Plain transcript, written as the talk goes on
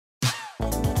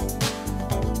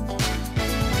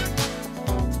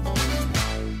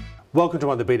Welcome to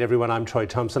On the Beat, everyone. I'm Troy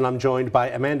Thompson. I'm joined by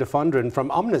Amanda Fondren from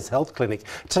Omnis Health Clinic.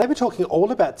 Today we're talking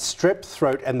all about strep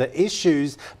throat and the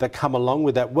issues that come along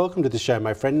with that. Welcome to the show,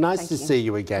 my friend. Nice to see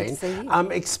you again. Good to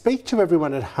see you. Speak to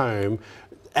everyone at home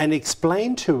and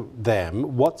explain to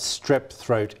them what strep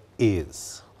throat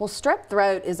is. Well, strep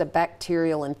throat is a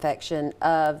bacterial infection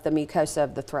of the mucosa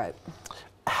of the throat.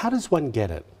 How does one get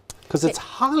it? Because it's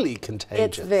highly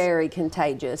contagious. It's very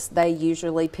contagious. They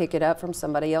usually pick it up from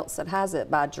somebody else that has it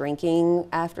by drinking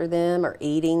after them or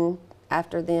eating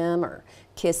after them or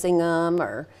kissing them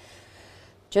or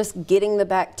just getting the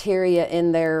bacteria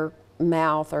in their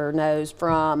mouth or nose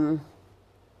from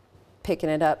picking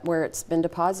it up where it's been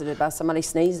deposited by somebody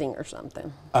sneezing or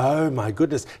something. Oh my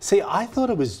goodness. See, I thought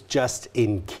it was just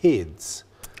in kids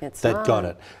that got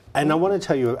it. And I want to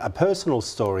tell you a personal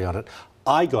story on it.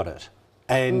 I got it.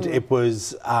 And it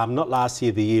was not last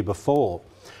year, the year before.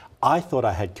 I thought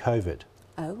I had COVID.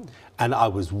 Oh. And I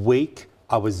was weak.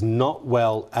 I was not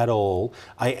well at all.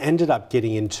 I ended up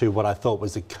getting into what I thought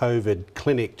was a COVID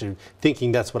clinic,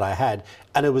 thinking that's what I had.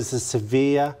 And it was a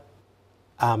severe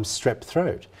strep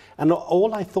throat. And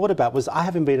all I thought about was I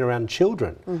haven't been around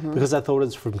children because I thought it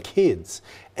was from kids.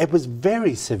 It was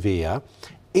very severe.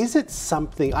 Is it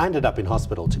something, I ended up in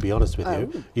hospital, to be honest with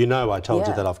you. You know, I told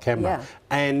you that off camera.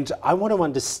 And I want to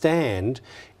understand,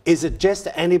 is it just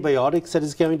antibiotics that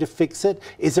is going to fix it?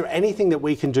 Is there anything that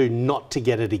we can do not to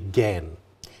get it again?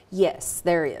 Yes,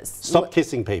 there is. Stop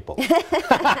kissing people.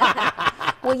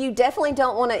 Well, you definitely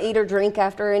don't want to eat or drink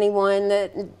after anyone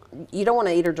that, you don't want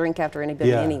to eat or drink after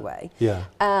anybody anyway.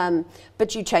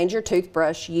 But you change your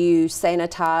toothbrush, you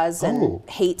sanitize and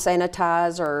heat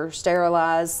sanitize or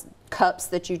sterilize cups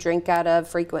that you drink out of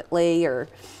frequently, or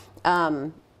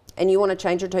and you want to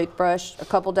change your toothbrush a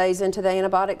couple days into the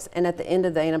antibiotics and at the end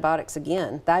of the antibiotics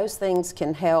again. Those things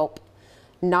can help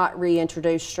not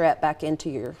reintroduce strep back into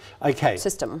your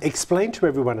system. Explain to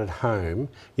everyone at home,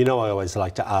 you know I always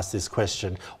like to ask this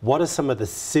question, what are some of the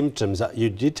symptoms? You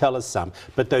did tell us some,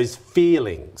 but those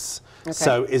feelings.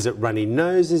 So is it runny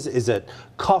noses? Is it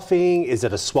coughing? Is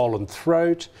it a swollen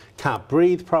throat? Can't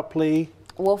breathe properly?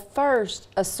 Well, first,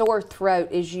 a sore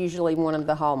throat is usually one of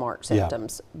the hallmark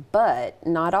symptoms, but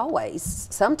not always.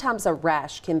 Sometimes a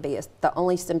rash can be the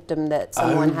only symptom that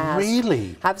someone has.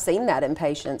 Really? I've seen that in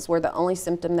patients where the only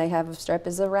symptom they have of strep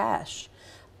is a rash.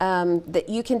 That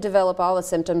you can develop all the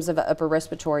symptoms of an upper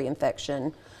respiratory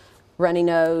infection, runny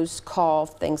nose,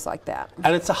 cough, things like that.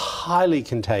 And it's a highly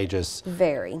contagious.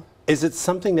 Very. Is it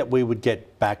something that we would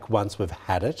get back once we've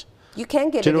had it? You can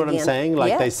get it again. Do you know what I'm saying?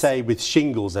 Like they say with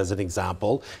shingles, as an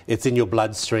example, it's in your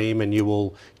bloodstream and you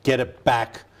will get it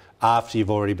back after you've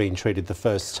already been treated the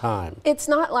first time. It's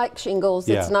not like shingles.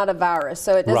 It's not a virus,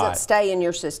 so it doesn't stay in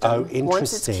your system. Oh, interesting.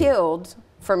 Once it's killed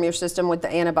from your system with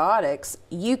the antibiotics,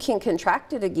 you can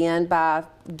contract it again by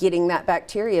getting that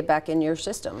bacteria back in your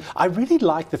system. I really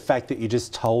like the fact that you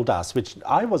just told us, which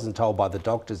I wasn't told by the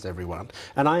doctors, everyone,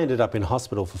 and I ended up in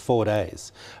hospital for 4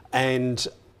 days. And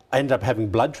I ended up having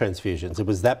blood transfusions. It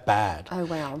was that bad. Oh,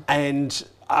 wow. And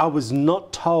I was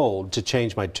not told to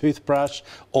change my toothbrush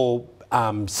or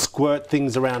squirt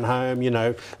things around home, you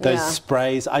know, those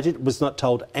sprays. I was not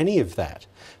told any of that.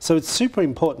 So it's super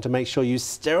important to make sure you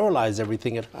sterilize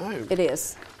everything at home. It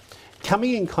is.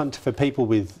 Coming in contact for people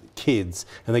with kids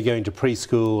and they're going to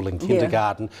preschool and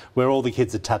kindergarten where all the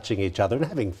kids are touching each other and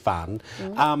having fun,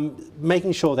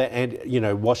 making sure they're, you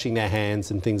know, washing their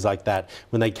hands and things like that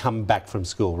when they come back from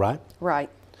school, right? Right.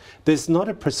 There's not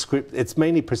a prescription, it's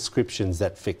mainly prescriptions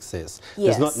that fix this.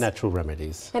 There's not natural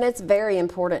remedies. And it's very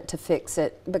important to fix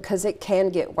it because it can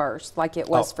get worse like it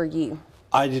was for you.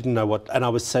 I didn't know what, and I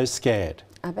was so scared.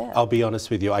 I bet. I'll be honest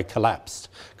with you, I collapsed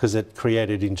because it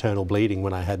created internal bleeding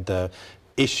when I had the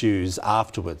issues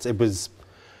afterwards. It was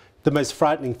the most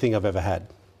frightening thing I've ever had.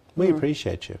 We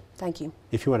appreciate you. Thank you.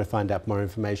 If you want to find out more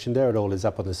information, there it all is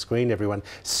up on the screen, everyone.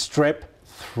 Strep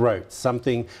throat,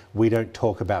 something we don't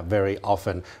talk about very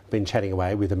often. Been chatting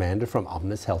away with Amanda from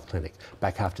Omnis Health Clinic.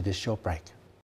 Back after this short break.